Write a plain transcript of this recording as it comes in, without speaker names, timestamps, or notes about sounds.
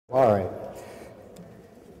All right.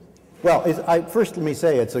 Well, first let me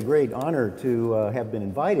say it's a great honor to have been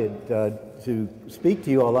invited to speak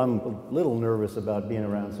to you, although I'm a little nervous about being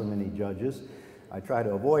around so many judges. I try to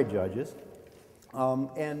avoid judges.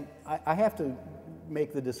 And I have to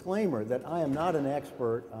make the disclaimer that I am not an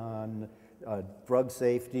expert on drug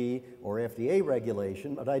safety or FDA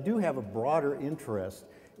regulation, but I do have a broader interest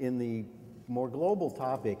in the more global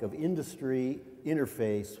topic of industry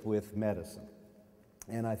interface with medicine.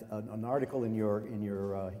 And an article in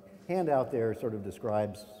your handout there sort of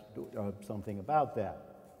describes something about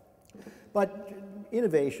that. But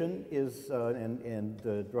innovation is, and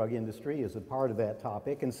the drug industry is a part of that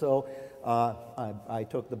topic, and so I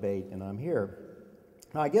took the bait and I'm here.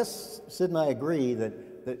 Now I guess Sid and I agree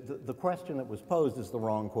that the question that was posed is the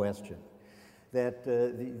wrong question. That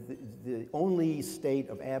the only state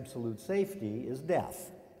of absolute safety is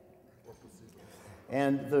death.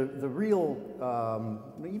 And the real,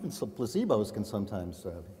 even some placebos can sometimes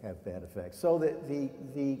have bad effects. So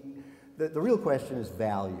the real question is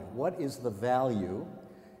value. What is the value,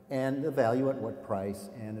 and the value at what price,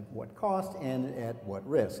 and at what cost, and at what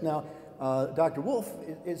risk? Now, Dr. Wolf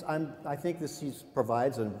I think this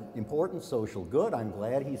provides an important social good. I'm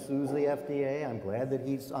glad he sues the FDA. I'm glad that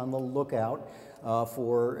he's on the lookout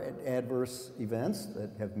for adverse events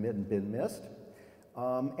that have been missed.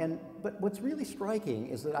 But what's really striking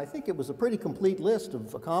is that I think it was a pretty complete list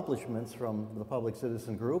of accomplishments from the Public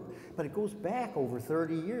Citizen Group, but it goes back over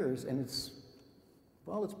 30 years, and it's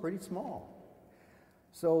pretty small.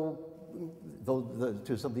 So,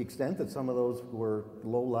 to some extent that some of those were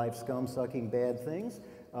low-life, scum-sucking bad things,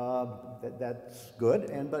 that's good,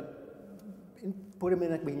 but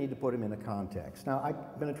we need to put them in a context. Now, I'm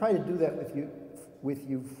going to try to do that with you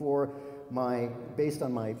based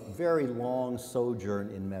on my very long sojourn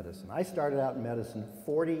in medicine. I started out in medicine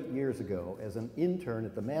 40 years ago as an intern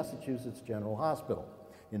at the Massachusetts General Hospital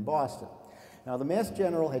in Boston. Now, the Mass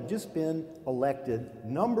General had just been elected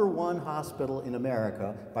 #1 hospital in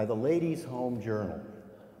America by the Ladies' Home Journal.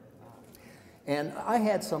 And I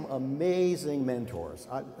had some amazing mentors.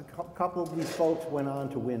 A couple of these folks went on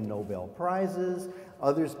to win Nobel Prizes.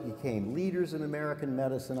 Others became leaders in American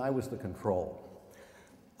medicine. I was the control.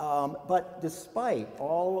 But despite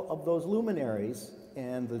all of those luminaries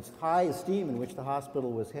and the high esteem in which the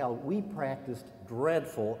hospital was held, we practiced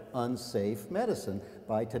dreadful, unsafe medicine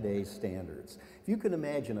by today's standards. If you can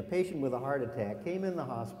imagine, a patient with a heart attack came in the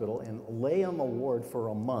hospital and lay on the ward for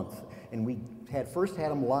a month, and we first had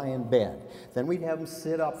them lie in bed, then we'd have them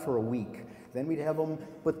sit up for a week, then we'd have them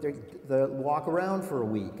walk around for a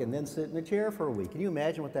week, and then sit in a chair for a week. Can you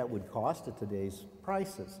imagine what that would cost at today's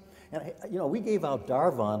prices? And we gave out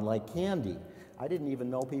Darvon like candy. I didn't even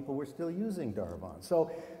know people were still using Darvon. So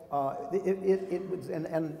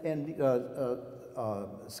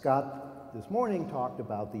Scott this morning talked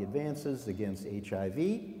about the advances against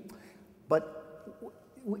HIV, but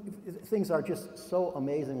things are just so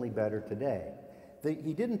amazingly better today.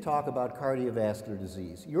 He didn't talk about cardiovascular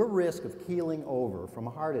disease. Your risk of keeling over from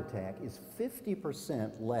a heart attack is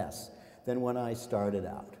 50% less than when I started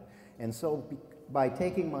out. And so by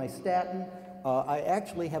taking my statin, I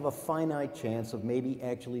actually have a finite chance of maybe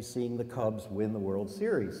actually seeing the Cubs win the World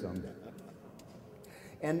Series someday.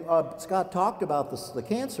 And Scott talked about the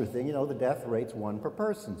cancer thing. The death rate's 1 per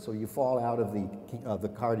person. So you fall out of the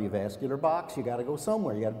cardiovascular box, you got to go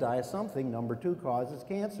somewhere. You got to die of something. #2 causes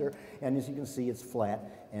cancer, and as you can see, it's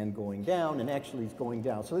flat and going down, and actually it's going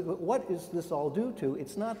down. So what is this all due to?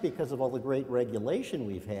 It's not because of all the great regulation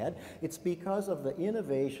we've had. It's because of the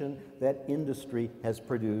innovation that industry has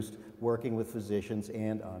produced, working with physicians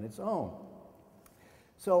and on its own.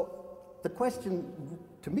 So the question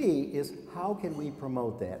to me is, how can we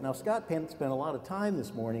promote that? Now, Scott Penn spent a lot of time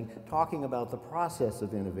this morning talking about the process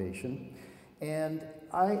of innovation, and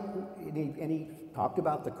he talked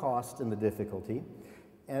about the cost and the difficulty,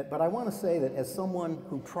 but I want to say that as someone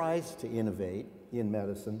who tries to innovate in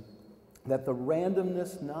medicine, that the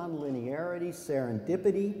randomness, nonlinearity,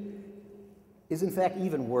 serendipity is in fact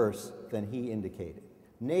even worse than he indicated.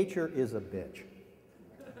 Nature is a bitch.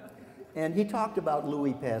 And he talked about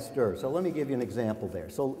Louis Pasteur. So let me give you an example there.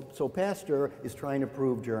 So Pasteur is trying to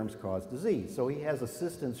prove germs cause disease. So he has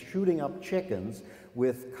assistants shooting up chickens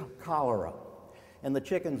with cholera. And the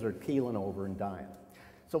chickens are keeling over and dying.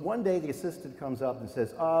 So one day the assistant comes up and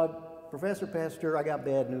says, Professor Pasteur, I got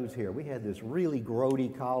bad news here. We had this really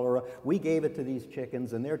grody cholera. We gave it to these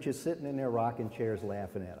chickens, and they're just sitting in their rocking chairs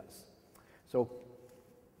laughing at us. So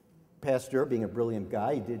Pasteur, being a brilliant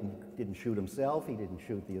guy, he didn't shoot himself, he didn't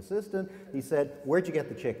shoot the assistant. He said, where'd you get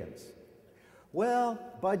the chickens? Well,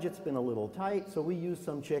 budget's been a little tight, so we used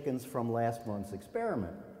some chickens from last month's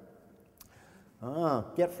experiment.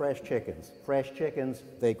 Get fresh chickens. Fresh chickens,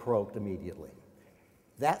 they croaked immediately.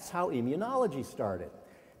 That's how immunology started.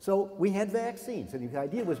 So we had vaccines, and the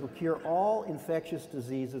idea was we'll cure all infectious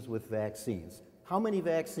diseases with vaccines. How many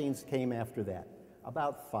vaccines came after that?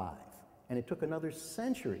 About 5. And it took another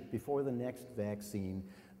century before the next vaccine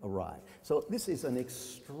arrived. So this is an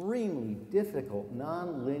extremely difficult,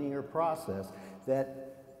 non-linear process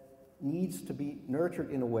that needs to be nurtured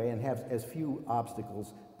in a way and have as few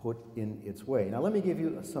obstacles put in its way. Now let me give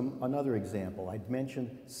you another example. I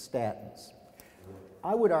mentioned statins.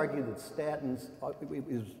 I would argue that statins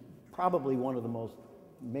is probably one of the most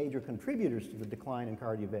major contributors to the decline in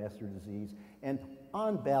cardiovascular disease, and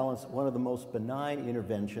on balance, one of the most benign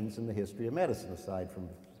interventions in the history of medicine, aside from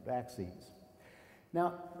vaccines.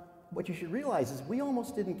 Now, what you should realize is we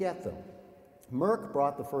almost didn't get them. Merck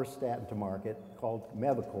brought the first statin to market, called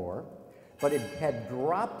Mevacor, but it had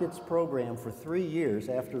dropped its program for 3 years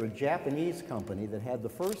after a Japanese company that had the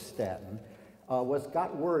first statin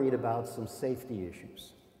got worried about some safety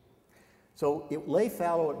issues. So it lay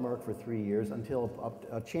fallow at Merck for 3 years until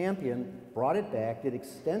a champion brought it back, did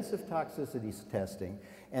extensive toxicity testing,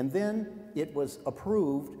 and then it was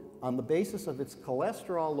approved on the basis of its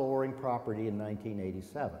cholesterol-lowering property in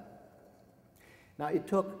 1987. Now, it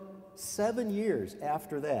took 7 years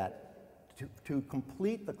after that to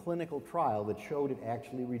complete the clinical trial that showed it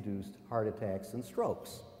actually reduced heart attacks and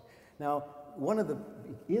strokes. Now,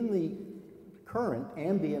 in the current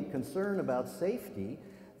ambient concern about safety,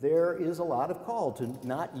 there is a lot of call to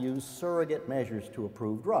not use surrogate measures to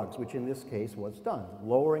approve drugs, which in this case was done.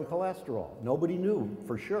 Lowering cholesterol. Nobody knew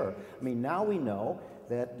for sure. I mean, now we know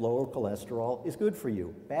that lower cholesterol is good for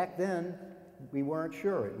you. Back then, we weren't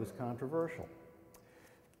sure. It was controversial.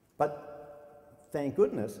 But thank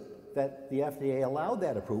goodness that the FDA allowed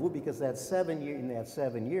that approval, because in that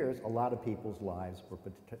 7 years, a lot of people's lives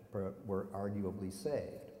were arguably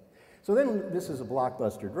saved. So then this is a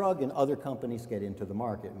blockbuster drug, and other companies get into the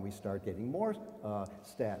market, and we start getting more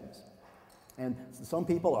statins. And some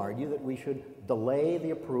people argue that we should delay the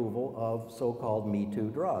approval of so-called Me Too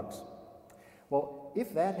drugs. Well,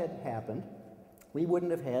 if that had happened, we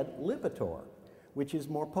wouldn't have had Lipitor, which is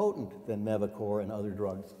more potent than Mevacor and other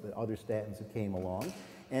drugs, the other statins that came along.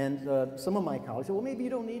 And some of my colleagues said, well, maybe you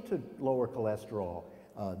don't need to lower cholesterol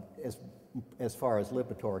as far as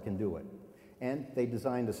Lipitor can do it. And they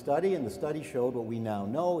designed a study, and the study showed what we now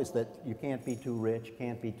know is that you can't be too rich,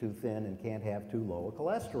 can't be too thin, and can't have too low a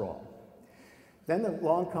cholesterol. Then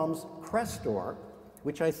along comes Crestor,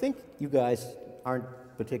 which I think you guys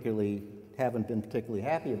haven't been particularly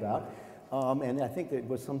happy about. And I think there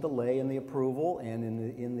was some delay in the approval and in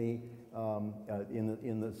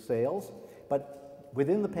the sales. But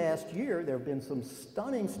within the past year, there have been some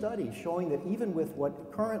stunning studies showing that even with what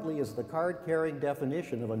currently is the card-carrying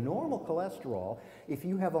definition of a normal cholesterol, if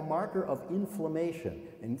you have a marker of inflammation,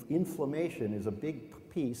 and inflammation is a big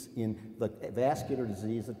piece in the vascular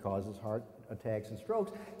disease that causes heart attacks and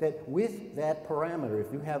strokes, that with that parameter,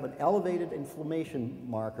 if you have an elevated inflammation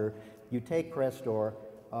marker, you take Crestor,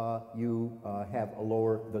 you have a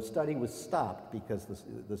lower, the study was stopped because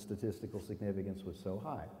the statistical significance was so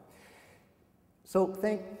high. So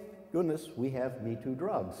thank goodness we have Me Too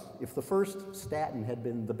drugs. If the first statin had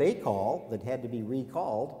been the Baycol that had to be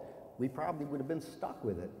recalled, we probably would have been stuck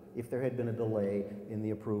with it if there had been a delay in the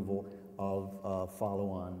approval of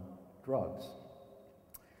follow-on drugs.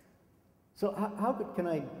 So how can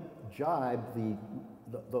I jibe the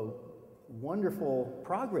wonderful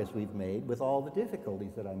progress we've made with all the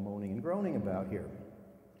difficulties that I'm moaning and groaning about here?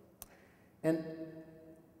 And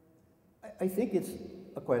I think it's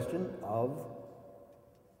a question of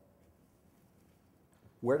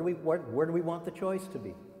where do we want the choice to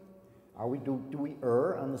be? Do we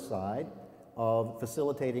err on the side of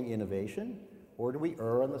facilitating innovation, or do we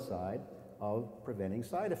err on the side of preventing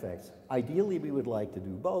side effects? Ideally, we would like to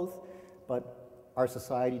do both, but our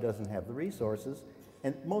society doesn't have the resources.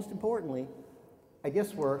 And most importantly, I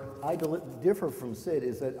guess where I differ from Sid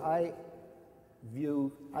is that I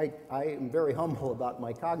am very humble about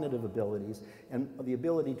my cognitive abilities and the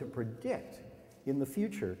ability to predict in the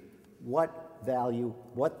future what value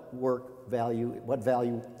the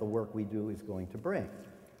work we do is going to bring.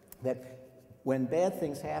 That when bad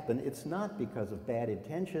things happen, it's not because of bad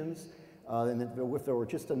intentions, and if there were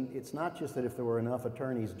it's not just that if there were enough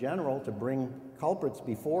attorneys general to bring culprits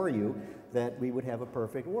before you, that we would have a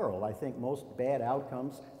perfect world. I think most bad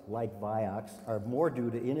outcomes, like Vioxx, are more due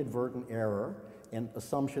to inadvertent error and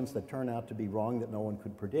assumptions that turn out to be wrong that no one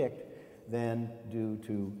could predict than due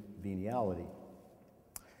to veniality.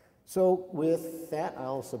 So with that,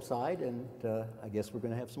 I'll subside, and I guess we're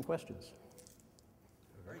going to have some questions.